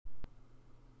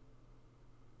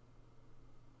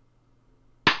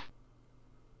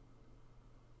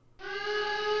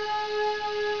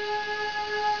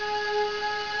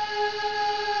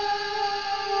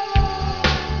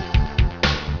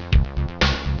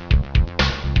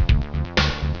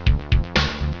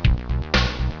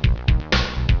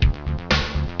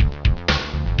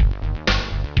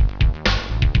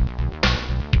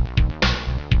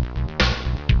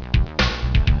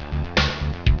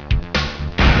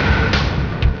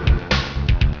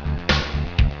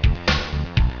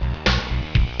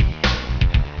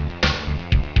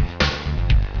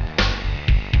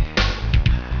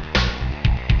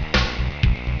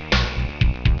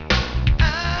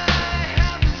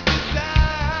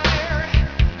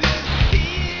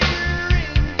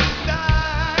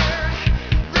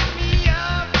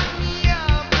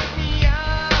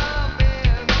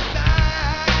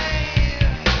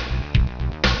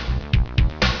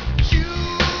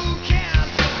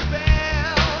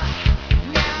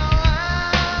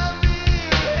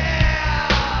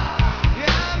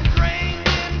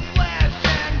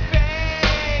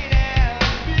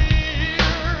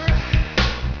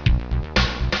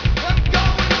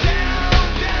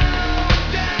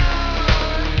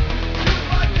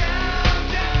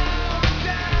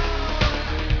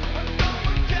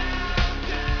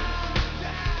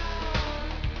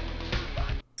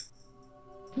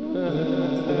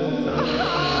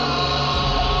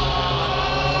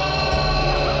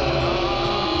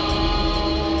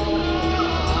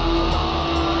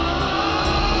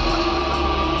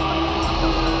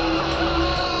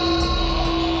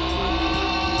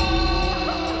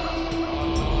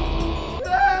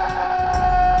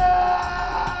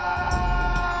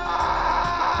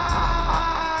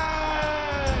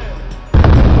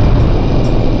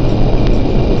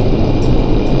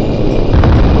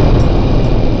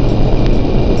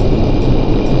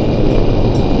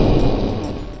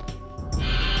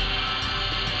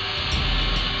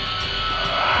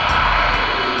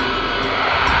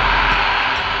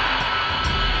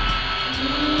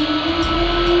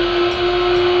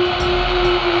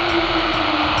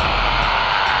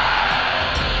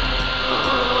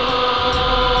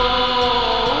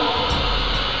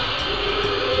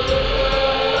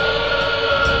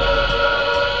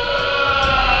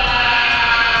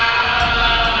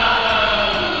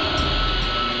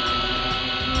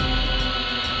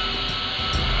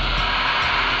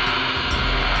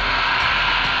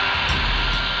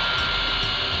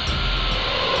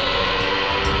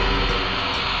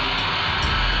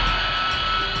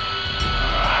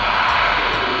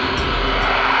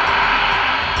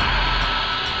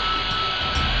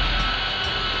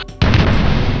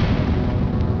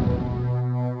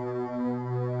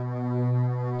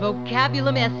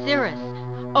tabulum aciris,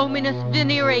 ominous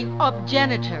venere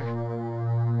obgenitor.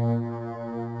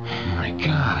 My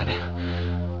God.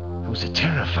 It was a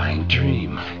terrifying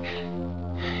dream.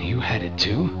 You had it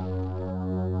too?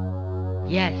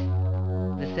 Yes,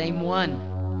 the same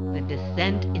one. The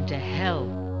descent into hell.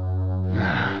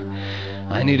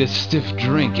 I need a stiff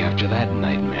drink after that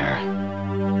nightmare.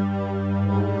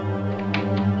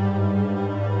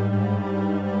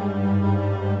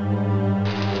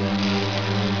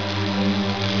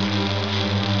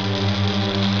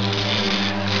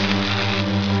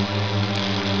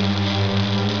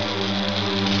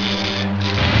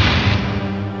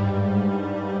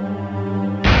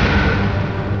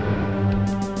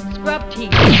 Scrub team,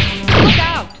 look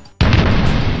out!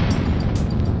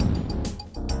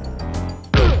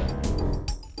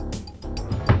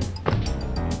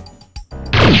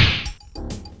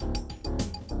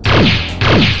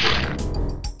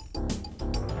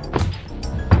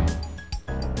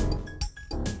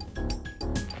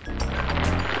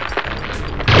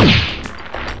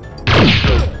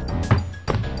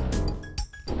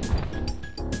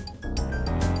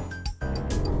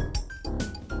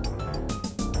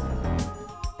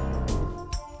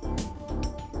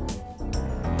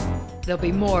 There'll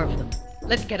be more of them.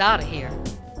 Let's get out of here.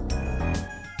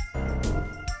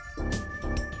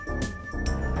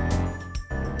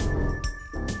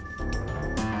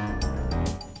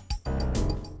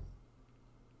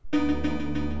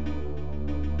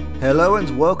 Hello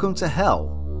and welcome to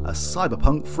Hell, a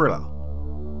cyberpunk thriller.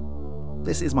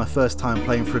 This is my first time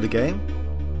playing through the game,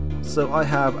 so I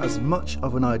have as much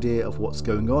of an idea of what's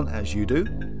going on as you do.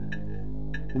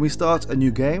 When we start a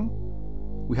new game,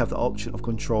 we have the option of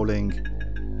controlling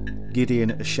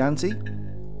Gideon Ashanti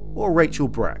or Rachel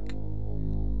Brack.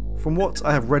 From what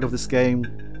I have read of this game,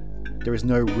 there is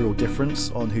no real difference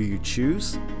on who you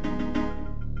choose,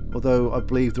 although I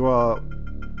believe there are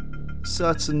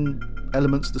certain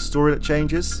elements of the story that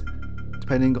changes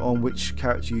depending on which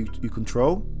character you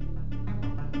control.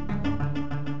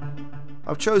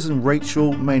 I've chosen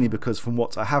Rachel mainly because from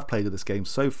what I have played of this game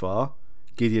so far,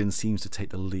 Gideon seems to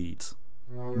take the lead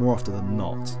more often than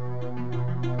not.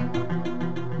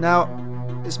 Now,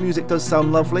 this music does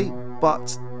sound lovely,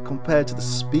 but compared to the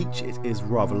speech it is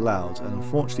rather loud, and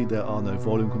unfortunately there are no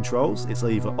volume controls. It's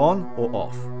either on or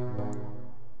off,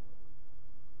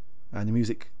 and the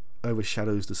music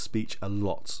overshadows the speech a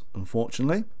lot,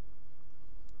 unfortunately.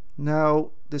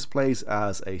 Now, this plays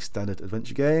as a standard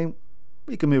adventure game.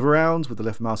 We can move around with the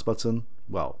left mouse button.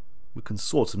 Well, we can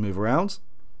sort of move around.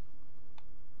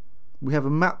 We have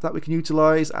a map that we can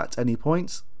utilise at any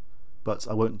point, but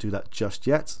I won't do that just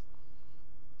yet.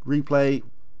 Replay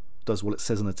does what it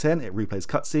says on the tin. It replays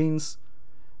cutscenes,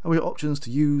 and we have options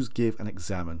to use, give and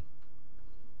examine.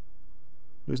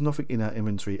 There's nothing in our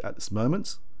inventory at this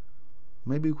moment.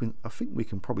 Maybe I think we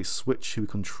can probably switch who we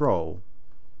control,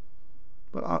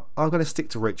 but I'm going to stick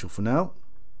to Rachel for now.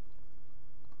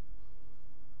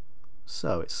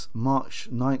 So it's March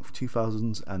 9th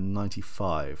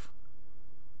 2095,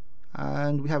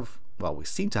 and we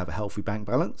seem to have a healthy bank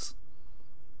balance,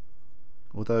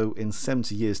 although in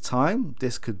 70 years time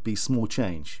this could be small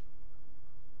change.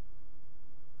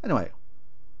 Anyway,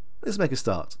 let's make a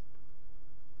start.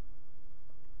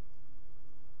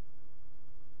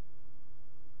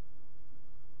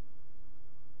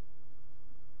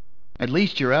 At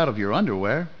least you're out of your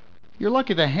underwear. You're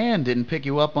lucky the hand didn't pick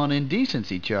you up on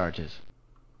indecency charges.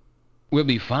 We'll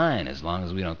be fine as long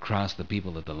as we don't cross the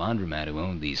people at the laundromat who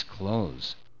own these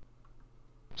clothes.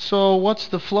 So what's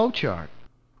the flowchart?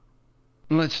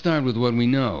 Let's start with what we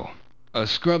know. A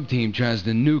scrub team tries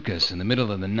to nuke us in the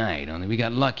middle of the night, only we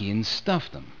got lucky and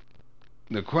stuffed them.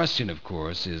 The question, of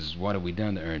course, is what have we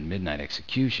done to earn midnight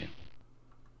execution?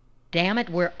 Damn it,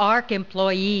 we're ARC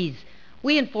employees.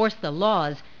 We enforce the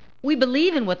laws. We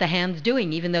believe in what the hand's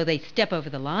doing, even though they step over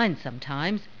the line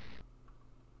sometimes.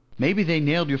 Maybe they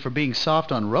nailed you for being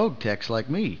soft on rogue techs like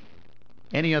me.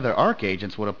 Any other ARC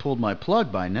agents would have pulled my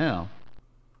plug by now.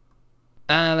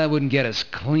 That wouldn't get us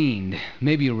cleaned.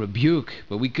 Maybe a rebuke,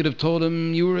 but we could have told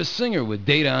them you were a singer with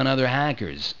data on other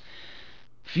hackers.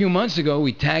 A few months ago,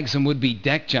 we tagged some would-be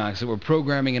deck jocks that were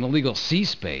programming an illegal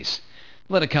C-space.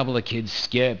 Let a couple of kids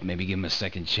skip, maybe give them a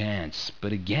second chance.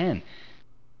 But again,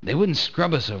 they wouldn't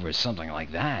scrub us over something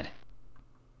like that.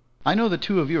 I know the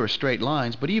two of you are straight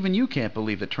lines, but even you can't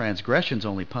believe that transgressions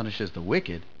only punishes the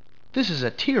wicked. This is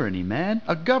a tyranny, man.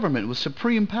 A government with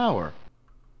supreme power.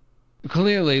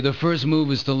 Clearly, the first move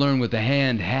is to learn what the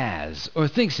hand has, or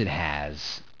thinks it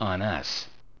has, on us.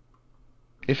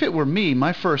 If it were me,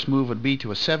 my first move would be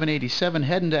to a 787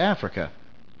 heading to Africa.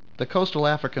 The coastal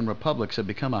African republics have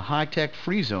become a high-tech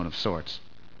free zone of sorts.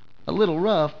 A little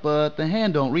rough, but the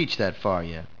hand don't reach that far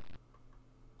yet.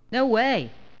 No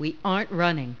way. We aren't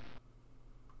running.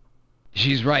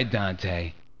 She's right,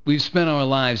 Dante. We've spent our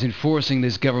lives enforcing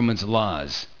this government's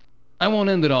laws. I won't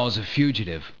end it all as a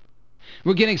fugitive.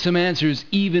 We're getting some answers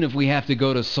even if we have to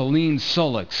go to Celine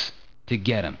Solix to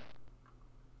get them.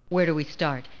 Where do we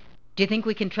start? Do you think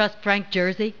we can trust Frank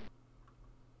Jersey?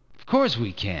 Of course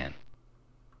we can.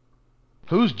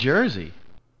 Who's Jersey?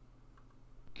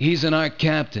 He's an art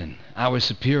captain, our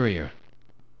superior.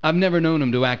 I've never known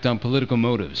him to act on political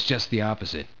motives, just the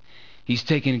opposite. He's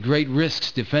taken great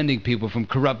risks defending people from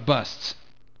corrupt busts.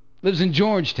 Lives in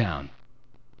Georgetown.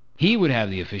 He would have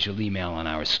the official email on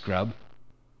our scrub.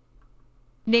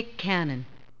 Nick Cannon.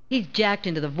 He's jacked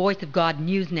into the Voice of God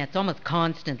newsnets almost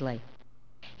constantly.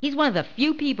 He's one of the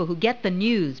few people who get the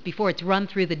news before it's run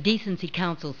through the Decency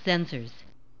Council's censors.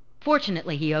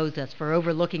 Fortunately, he owes us for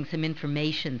overlooking some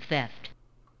information theft.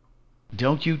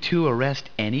 Don't you two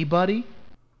arrest anybody?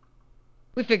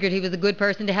 We figured he was a good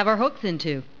person to have our hooks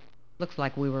into. Looks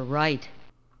like we were right.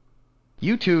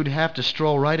 You two'd have to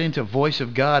stroll right into Voice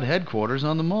of God headquarters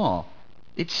on the mall.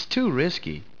 It's too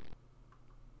risky.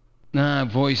 Nah,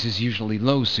 Voice is usually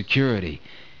low security,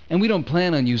 and we don't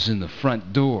plan on using the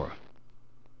front door.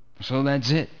 So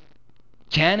that's it.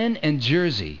 Cannon and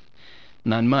Jersey.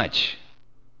 Not much.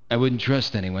 I wouldn't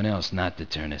trust anyone else not to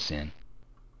turn us in.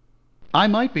 I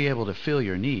might be able to fill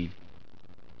your need.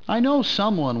 I know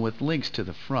someone with links to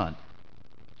the front.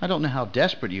 I don't know how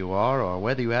desperate you are or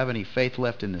whether you have any faith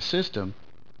left in the system,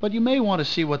 but you may want to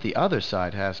see what the other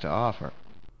side has to offer.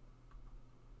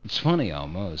 It's funny,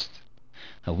 almost.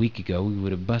 A week ago, we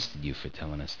would have busted you for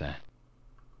telling us that.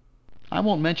 I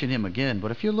won't mention him again,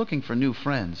 but if you're looking for new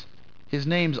friends, his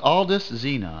name's Aldous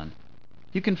Xenon.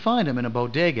 You can find him in a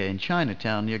bodega in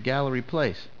Chinatown near Gallery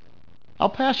Place. I'll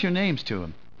pass your names to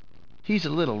him. He's a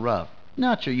little rough,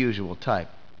 not your usual type,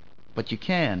 but you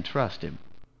can trust him.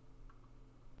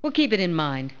 We'll keep it in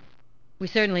mind. We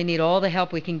certainly need all the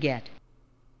help we can get.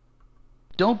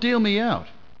 Don't deal me out.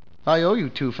 I owe you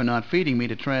two for not feeding me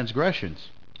to transgressions.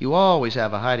 You always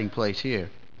have a hiding place here.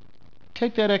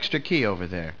 Take that extra key over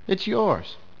there. It's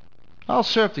yours. I'll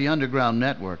surf the underground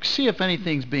network, see if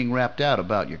anything's being rapped out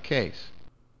about your case.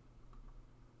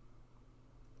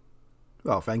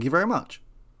 Well, thank you very much.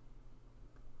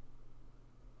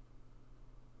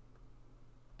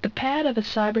 The pad of a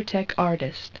cybertech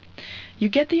artist. You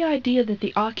get the idea that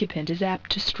the occupant is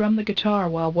apt to strum the guitar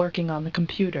while working on the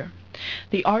computer.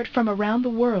 The art from around the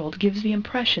world gives the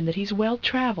impression that he's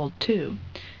well-traveled, too,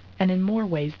 and in more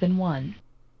ways than one.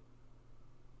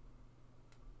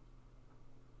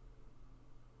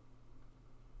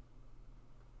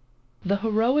 The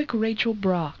heroic Rachel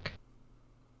Brock.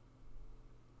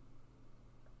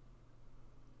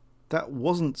 That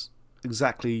wasn't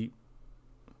exactly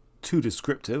too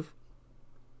descriptive.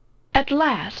 At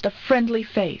last, a friendly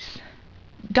face.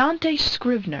 Dante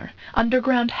Scrivener,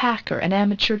 underground hacker and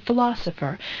amateur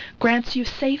philosopher, grants you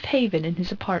safe haven in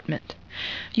his apartment.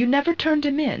 You never turned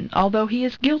him in, although he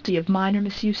is guilty of minor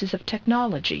misuses of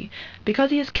technology, because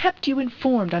he has kept you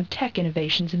informed on tech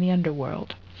innovations in the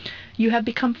underworld. You have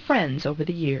become friends over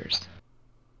the years.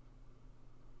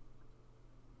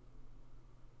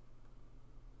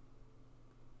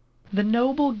 The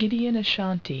noble Gideon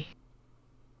Ashanti.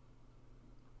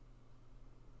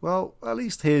 Well, at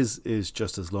least his is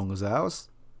just as long as ours.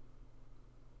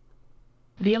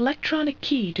 The electronic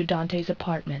key to Dante's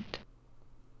apartment.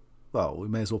 Well, we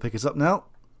may as well pick it up now.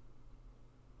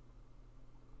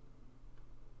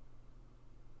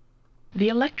 The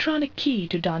electronic key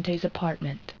to Dante's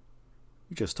apartment.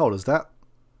 You just told us that.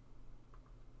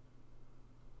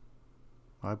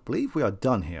 I believe we are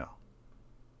done here.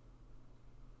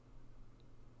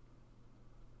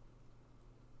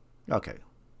 Okay,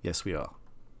 yes we are.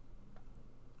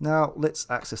 Now let's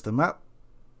access the map.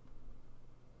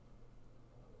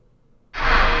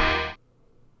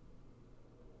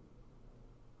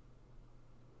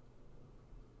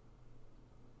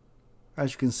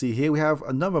 As you can see here, we have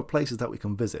a number of places that we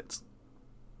can visit.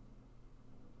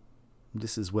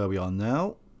 This is where we are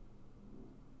now.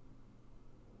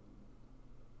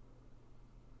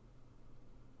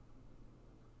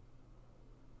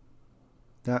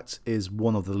 That is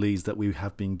one of the leads that we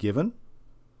have been given.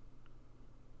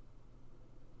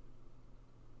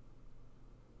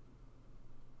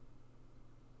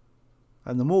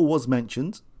 And the mall was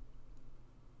mentioned.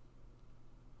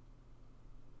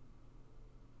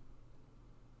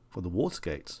 For the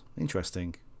Watergate.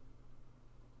 Interesting.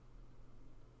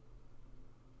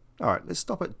 Alright, let's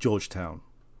stop at Georgetown.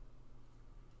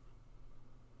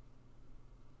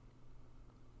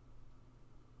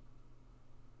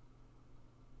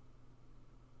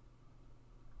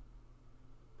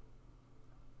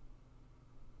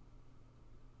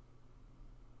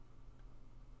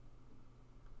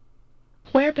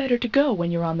 Where better to go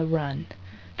when you're on the run?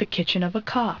 The kitchen of a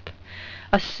cop.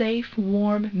 A safe,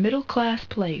 warm, middle-class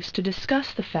place to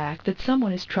discuss the fact that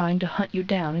someone is trying to hunt you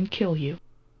down and kill you.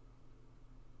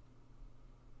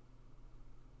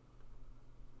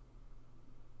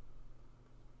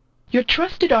 Your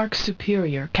trusted ARC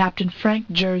superior, Captain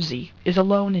Frank Jersey, is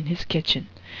alone in his kitchen.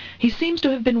 He seems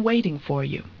to have been waiting for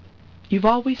you. You've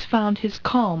always found his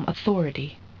calm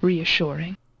authority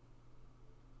reassuring.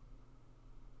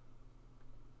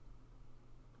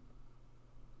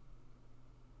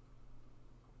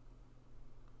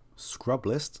 Scrub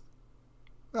list.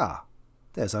 Ah,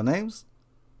 there's our names.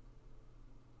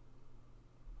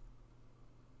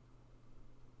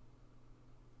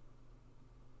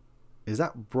 Is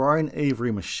that Brian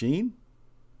Avery Machine?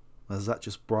 Or is that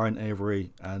just Brian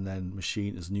Avery and then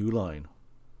Machine is new line?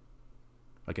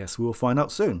 I guess we'll find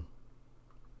out soon.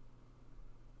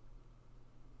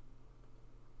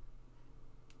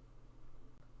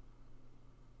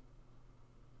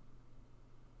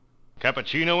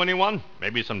 Cappuccino, anyone?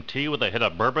 Maybe some tea with a hit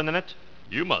of bourbon in it?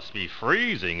 You must be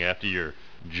freezing after your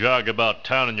jog about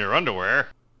town in your underwear.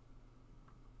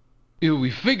 Ew, we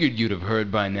figured you'd have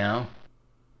heard by now.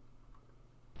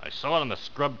 I saw it on the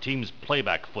scrub team's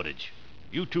playback footage.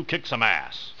 You two kicked some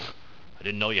ass. I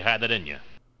didn't know you had that in you.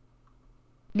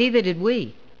 Neither did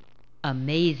we.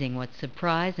 Amazing what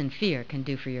surprise and fear can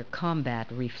do for your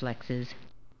combat reflexes.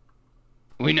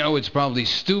 We know it's probably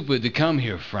stupid to come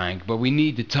here, Frank, but we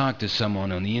need to talk to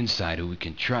someone on the inside who we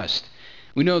can trust.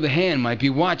 We know the Hand might be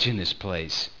watching this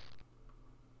place.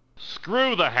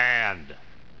 Screw the Hand.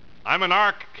 I'm an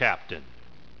ARC captain.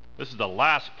 This is the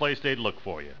last place they'd look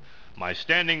for you. My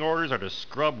standing orders are to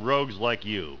scrub rogues like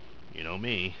you. You know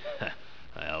me.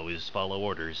 I always follow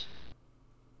orders.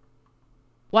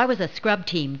 Why was a scrub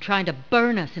team trying to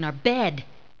burn us in our bed?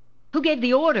 Who gave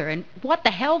the order, and what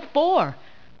the hell for?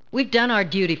 We've done our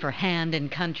duty for Hand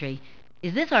and country.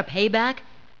 Is this our payback?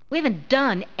 We haven't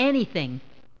done anything.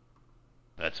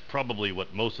 That's probably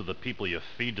what most of the people you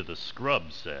feed to the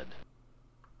scrubs said.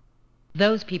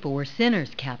 Those people were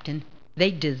sinners, Captain.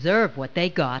 They deserve what they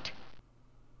got.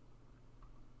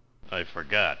 I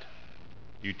forgot.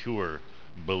 You two are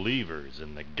believers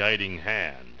in the guiding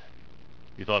hand.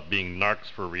 You thought being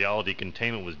narcs for reality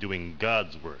containment was doing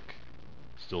God's work.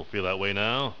 Still feel that way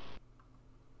now?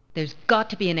 There's got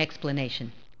to be an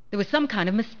explanation. There was some kind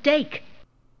of mistake.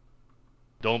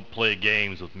 Don't play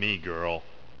games with me, girl.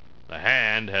 The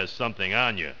Hand has something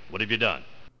on you. What have you done?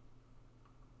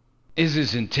 Is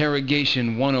this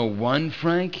interrogation 101,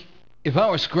 Frank? If I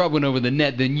were scrubbing over the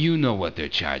net, then you know what they're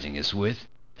charging us with.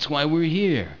 That's why we're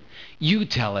here. You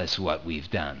tell us what we've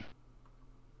done.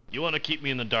 You want to keep me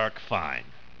in the dark? Fine.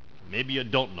 Maybe you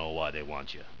don't know why they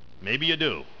want you. Maybe you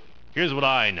do. Here's what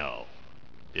I know.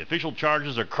 The official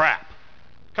charges are crap.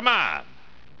 Come on.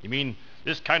 You mean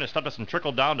this kind of stuff doesn't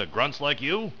trickle down to grunts like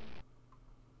you?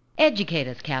 Educate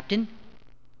us, Captain.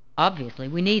 Obviously,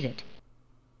 we need it.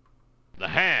 The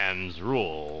Hand's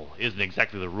rule isn't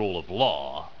exactly the rule of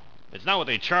law. It's not what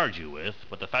they charge you with,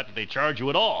 but the fact that they charge you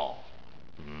at all.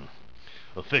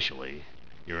 Officially,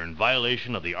 you're in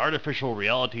violation of the Artificial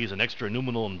Realities and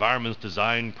Extra-Numinal Environments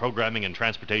Design, Programming, and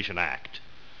Transportation Act.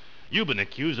 You've been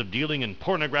accused of dealing in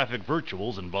pornographic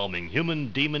virtuals involving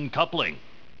human-demon coupling.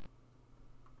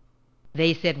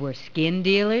 They said we're skin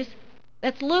dealers?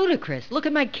 That's ludicrous. Look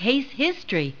at my case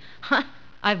history.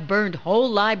 I've burned whole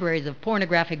libraries of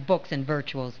pornographic books and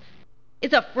virtuals.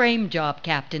 It's a frame job,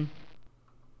 Captain.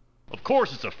 Of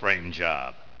course it's a frame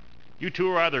job. You two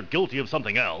are either guilty of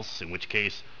something else, in which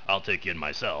case I'll take you in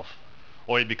myself,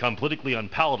 or you become politically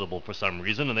unpalatable for some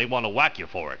reason and they want to whack you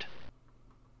for it.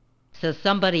 So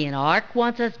somebody in ARC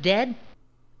wants us dead?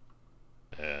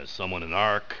 Someone in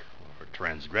ARC, or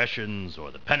Transgressions,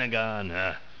 or the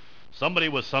Pentagon, somebody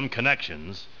with some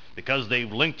connections, because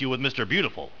they've linked you with Mr.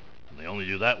 Beautiful, and they only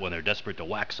do that when they're desperate to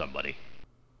whack somebody.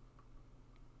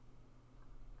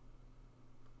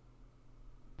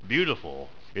 Beautiful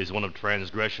is one of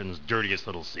Transgression's dirtiest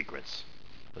little secrets.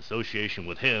 Association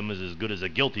with him is as good as a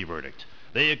guilty verdict.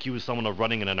 They accuse someone of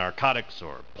running in a narcotics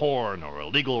or porn or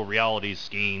illegal reality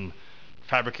scheme,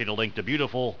 fabricate a link to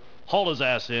Beautiful, haul his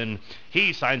ass in,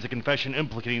 he signs a confession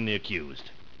implicating the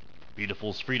accused.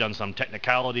 Beautiful's freed on some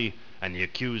technicality, and the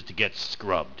accused gets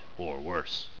scrubbed, or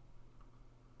worse.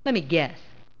 Let me guess.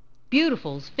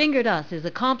 Beautiful's fingered us as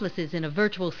accomplices in a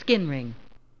virtual skin ring.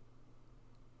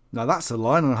 Now that's a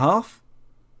line and a half.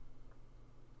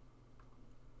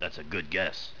 That's a good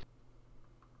guess.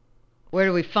 Where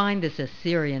do we find this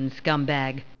Assyrian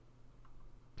scumbag?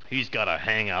 He's got a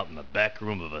hangout in the back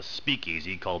room of a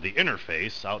speakeasy called the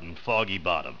Interface out in Foggy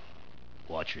Bottom.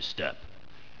 Watch your step.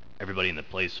 Everybody in the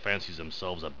place fancies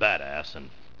themselves a badass, and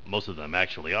most of them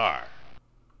actually are.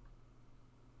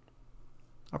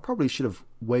 I probably should have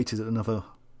waited another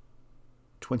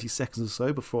 20 seconds or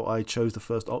so before I chose the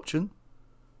first option,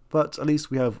 but at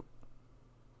least we have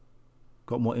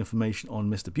got more information on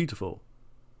Mr. Beautiful.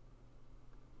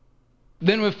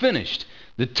 Then we're finished.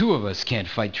 The two of us can't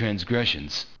fight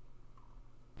transgressions.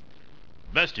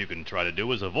 Best you can try to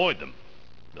do is avoid them.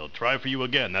 They'll try for you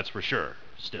again, that's for sure.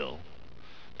 Still,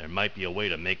 there might be a way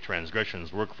to make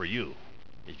transgressions work for you,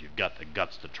 if you've got the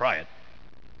guts to try it.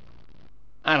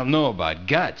 I don't know about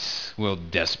guts. Will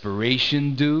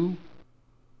desperation do?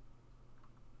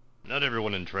 Not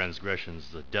everyone in transgressions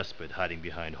is a despot hiding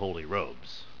behind holy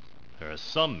robes. There are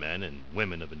some men and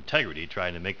women of integrity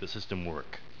trying to make the system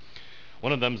work.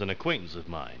 One of them's an acquaintance of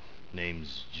mine, named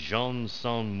Jean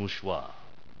Saint-Mouchoir.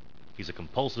 He's a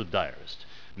compulsive diarist,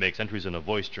 makes entries in a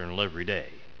voice journal every day.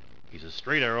 He's a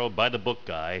straight arrow, by-the-book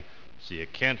guy, so you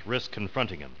can't risk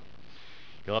confronting him.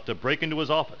 You'll have to break into his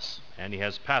office, and he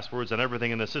has passwords on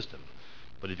everything in the system.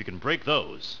 But if you can break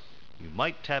those, you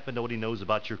might tap into what he knows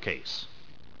about your case.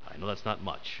 I know that's not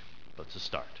much, but it's a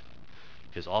start.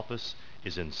 His office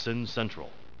is in Sin Central,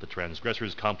 the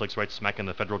transgressors complex right smack in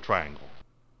the Federal Triangle.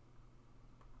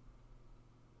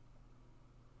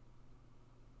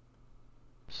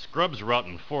 Scrubs were out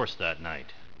in force that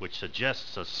night, which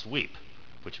suggests a sweep,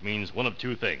 which means one of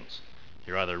two things.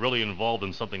 You're either really involved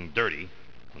in something dirty,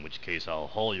 in which case I'll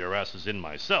haul your asses in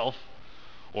myself,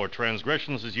 or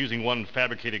transgressions is using one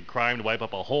fabricated crime to wipe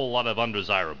up a whole lot of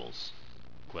undesirables.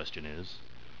 Question is,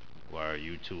 why are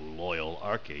you two loyal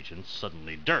ARC agents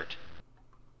suddenly dirt?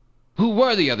 Who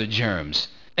were the other germs?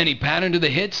 Any pattern to the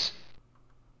hits?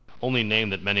 Only name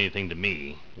that meant anything to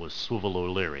me was Swivel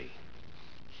O'Leary.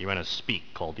 He ran a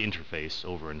speak called The Interface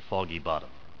over in Foggy Bottom.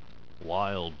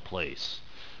 Wild place.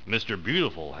 Mr.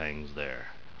 Beautiful hangs there.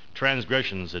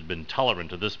 Transgressions had been tolerant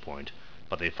to this point,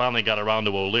 but they finally got around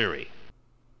to O'Leary.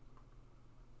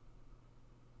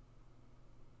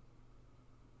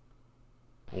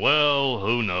 Well,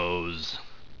 who knows?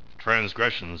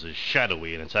 Transgressions is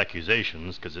shadowy in its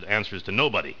accusations because it answers to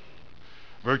nobody.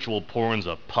 Virtual porn's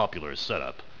a popular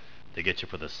setup. They get you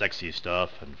for the sexy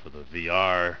stuff and for the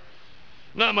VR.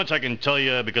 Not much I can tell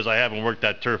you because I haven't worked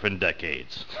that turf in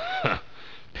decades.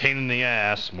 Pain in the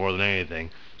ass more than anything.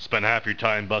 Spend half your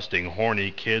time busting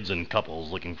horny kids and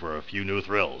couples looking for a few new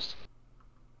thrills.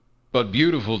 But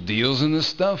Beautiful deals in this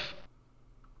stuff?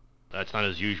 That's not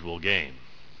his usual game.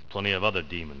 Plenty of other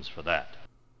demons for that.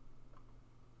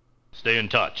 Stay in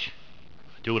touch.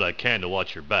 Do what I can to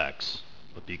watch your backs,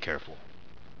 but be careful.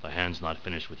 The hand's not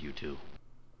finished with you two.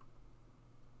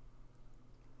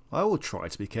 I will try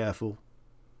to be careful.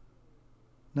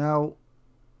 Now,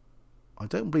 I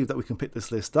don't believe that we can pick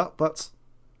this list up, but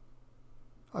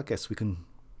I guess we can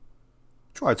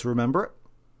try to remember it.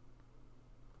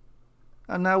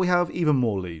 And now we have even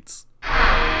more leads.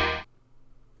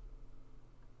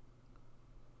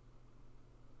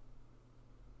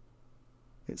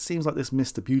 It seems like this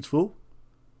Mr. Beautiful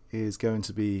is going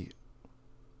to be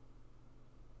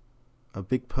a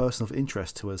big person of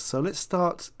interest to us. So let's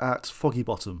start at Foggy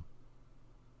Bottom.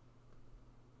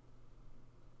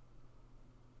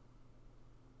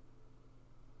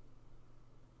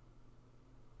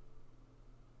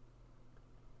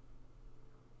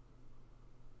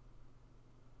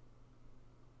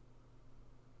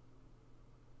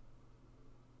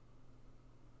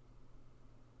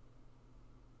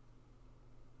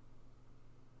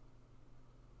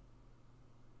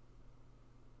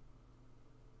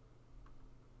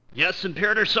 Yes,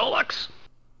 Imperator Solux?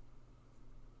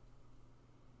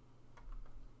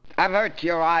 Avert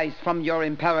your eyes from your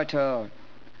Imperator.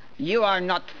 You are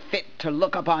not fit to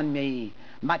look upon me,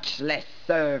 much less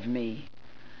serve me.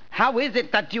 How is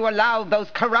it that you allow those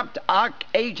corrupt ARC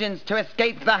agents to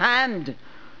escape the hand?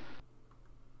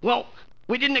 Well,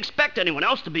 we didn't expect anyone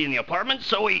else to be in the apartment,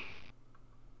 so we...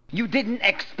 You didn't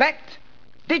expect?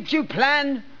 Did you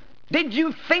plan? Did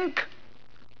you think?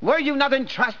 Were you not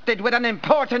entrusted with an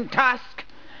important task?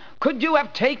 Could you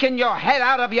have taken your head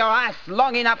out of your ass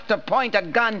long enough to point a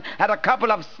gun at a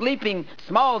couple of sleeping,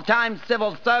 small-time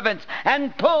civil servants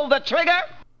and pull the trigger?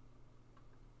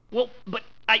 Well, but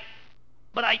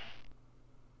I...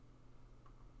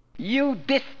 You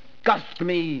disgust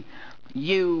me.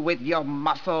 You with your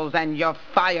muscles and your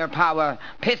firepower,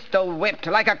 pistol-whipped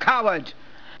like a coward.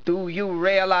 Do you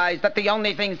realize that the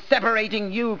only thing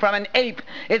separating you from an ape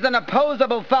is an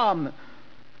opposable thumb?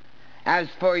 As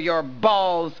for your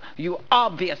balls, you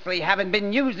obviously haven't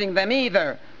been using them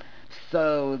either.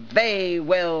 So they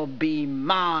will be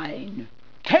mine.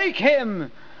 Take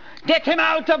him! Get him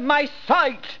out of my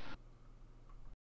sight!